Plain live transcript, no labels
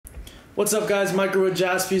What's up, guys? Microwood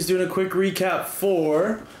Jaspy's doing a quick recap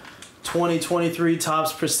for 2023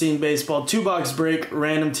 Topps Pristine Baseball 2-box break,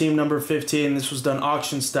 random team number 15. This was done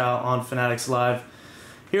auction style on Fanatics Live.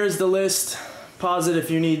 Here's the list. Pause it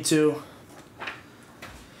if you need to.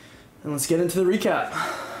 And let's get into the recap.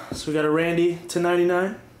 So we got a Randy to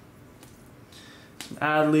 99. Some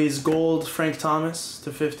Adley's Gold Frank Thomas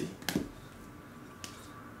to 50.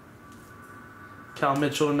 Cal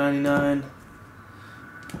Mitchell to 99.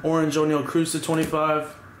 Orange O'Neal Cruz to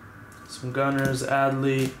 25. Some Gunners,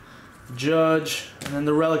 Adley, Judge. And then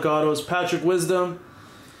the relic autos, Patrick Wisdom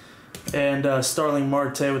and Starling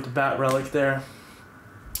Marte with the bat relic there.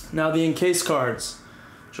 Now the encased cards.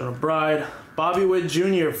 Jonah Bride, Bobby Witt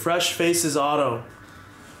Jr., Fresh Faces auto.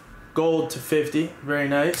 Gold to 50, very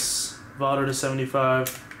nice. Votto to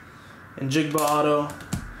 75. And Jigba auto.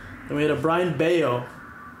 Then we had a Brian Bayo,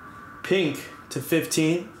 pink to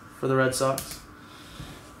 15 for the Red Sox.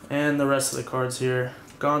 And the rest of the cards here.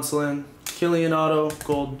 Gonsolin, Killian auto,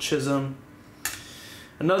 Gold Chisholm.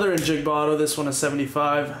 Another in Jigba auto, this one a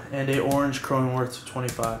 75, and a orange Cronenworth to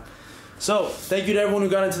 25. So, thank you to everyone who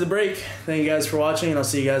got into the break. Thank you guys for watching, and I'll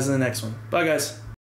see you guys in the next one. Bye, guys.